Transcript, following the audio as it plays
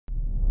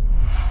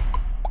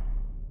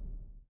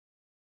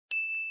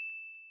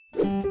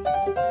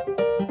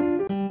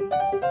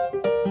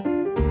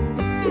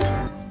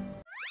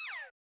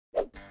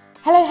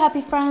Hello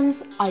happy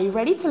friends, are you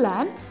ready to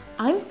learn?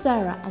 I'm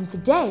Sarah and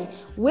today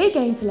we're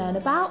going to learn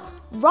about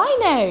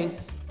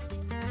rhinos.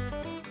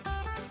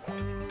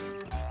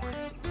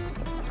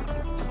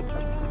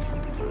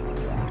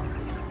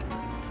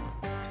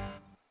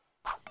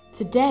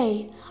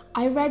 Today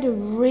I read a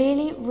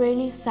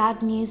really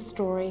sad news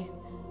story.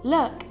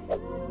 Look.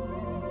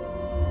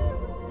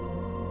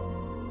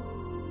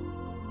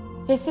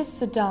 This is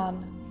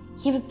Sudan.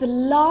 He was the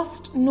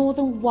last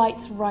northern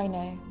white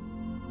rhino.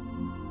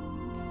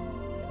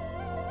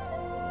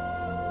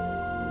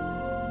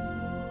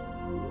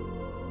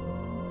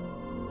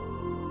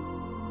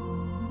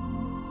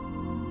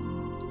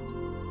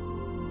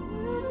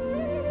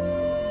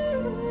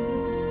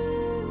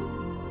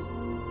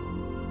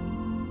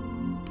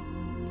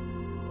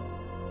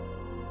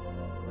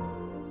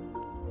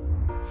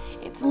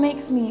 It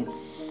makes me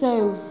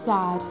so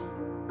sad.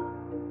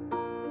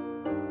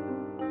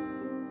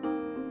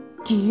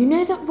 Do you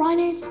know that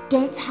rhinos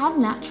don't have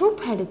natural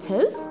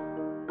predators?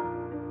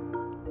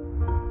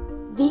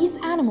 These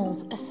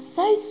animals are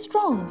so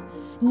strong,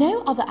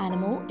 no other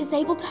animal is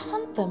able to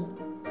hunt them.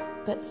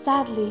 But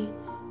sadly,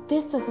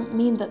 this doesn't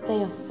mean that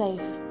they are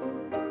safe.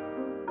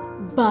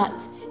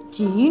 But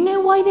do you know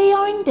why they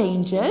are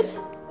endangered?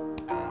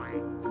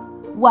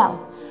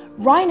 Well,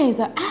 rhinos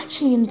are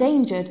actually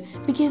endangered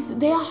because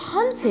they are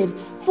hunted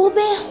for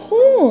their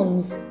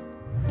horns.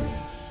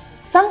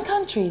 Some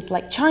countries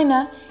like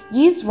China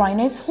use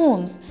rhinos'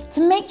 horns to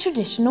make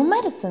traditional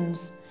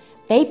medicines.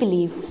 They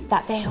believe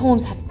that their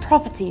horns have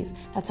properties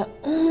that are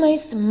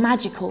almost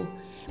magical,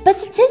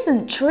 but it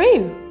isn't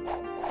true.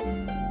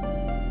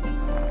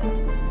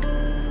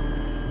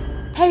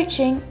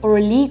 Poaching or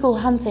illegal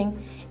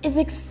hunting is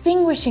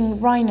extinguishing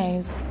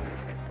rhinos.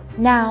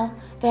 Now,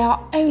 there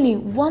are only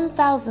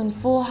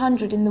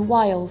 1,400 in the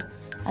wild,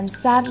 and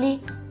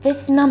sadly,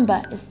 this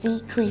number is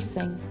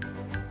decreasing.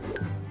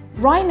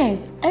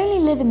 Rhinos only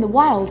live in the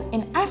wild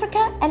in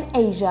Africa and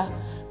Asia,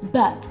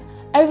 but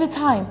over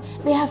time,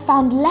 they have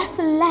found less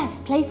and less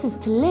places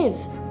to live.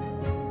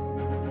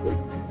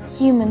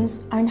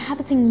 Humans are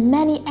inhabiting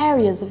many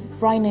areas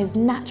of rhinos'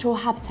 natural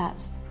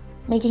habitats,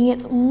 making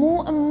it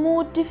more and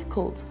more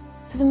difficult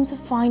for them to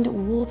find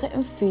water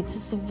and food to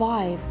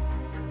survive.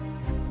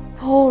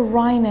 Poor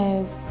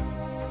rhinos.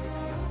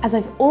 As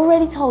I've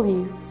already told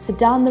you,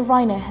 Sudan the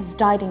rhino has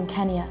died in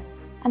Kenya,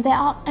 and there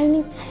are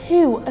only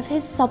 2 of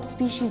his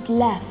subspecies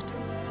left.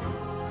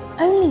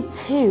 Only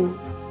 2,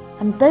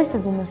 and both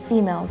of them are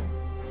females,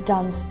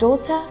 Sudan's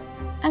daughter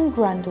and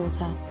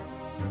granddaughter.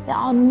 There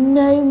are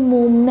no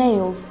more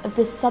males of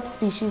this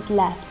subspecies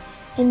left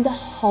in the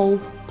whole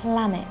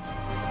planet.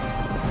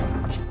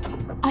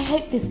 I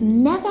hope this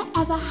never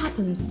ever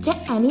happens to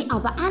any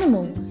other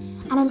animal,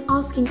 and I'm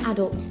asking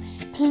adults,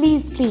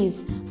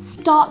 please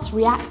start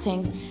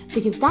reacting,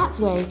 because that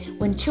way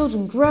when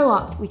children grow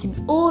up we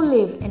can all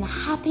live in a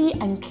happy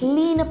and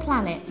cleaner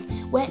planet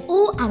where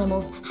all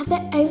animals have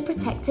their own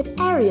protected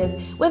areas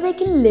where they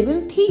can live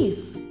in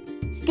peace.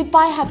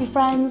 Goodbye happy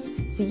friends,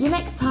 see you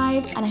next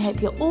time, and I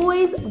hope you're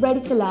always ready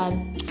to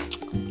learn.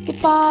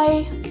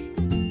 Goodbye.